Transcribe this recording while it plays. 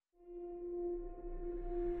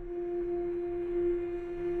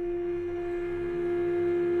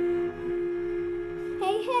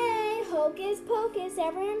Hocus Pocus,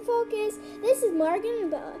 everyone focus. This is Morgan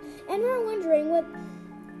and Bella, and we're wondering what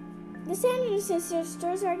the Sanderson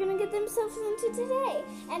sisters are going to get themselves into today,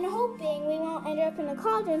 and hoping we won't end up in a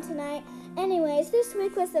cauldron tonight. Anyways, this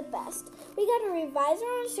week was the best. We got to revise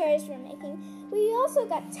our own stories we're making. We also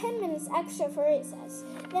got 10 minutes extra for recess.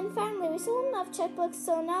 Then finally, we sold enough checkbooks,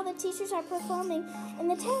 so now the teachers are performing in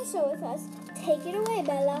the talent show with us. Take it away,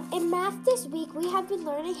 Bella. In math this week, we have been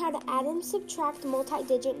learning how to add and subtract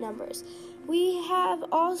multi-digit numbers. We have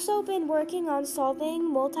also been working on solving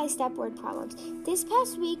multi-step word problems. This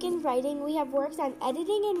past week in writing, we have worked on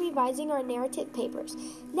editing and revising our narrative papers.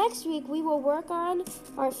 Next week, we will work on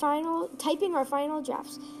typing our final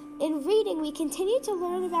drafts. In reading, we continue to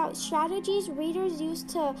learn about strategies readers use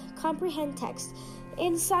to comprehend text.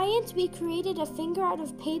 In science, we created a finger out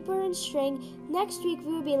of paper and string. Next week,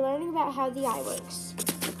 we will be learning about how the eye works.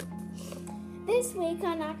 This week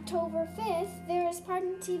on October 5th, there is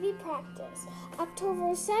Spartan TV practice.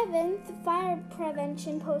 October 7th, fire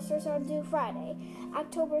prevention posters are due Friday,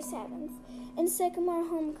 October 7th, and Sycamore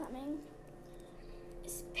Homecoming.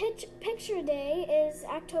 Picture Day is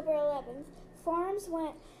October 11th. Forms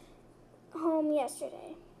went home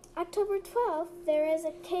yesterday. October 12th, there is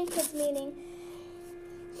a K-Kids meeting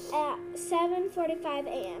at 7:45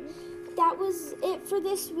 a.m. That was it for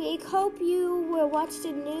this week. Hope you will watch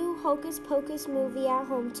the new Hocus Pocus movie at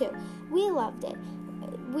home too. We loved it.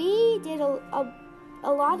 We did a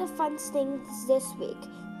lot of fun things this week.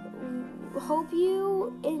 Hope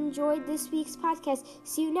you enjoyed this week's podcast.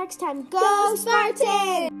 See you next time. Go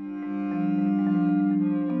Spartans!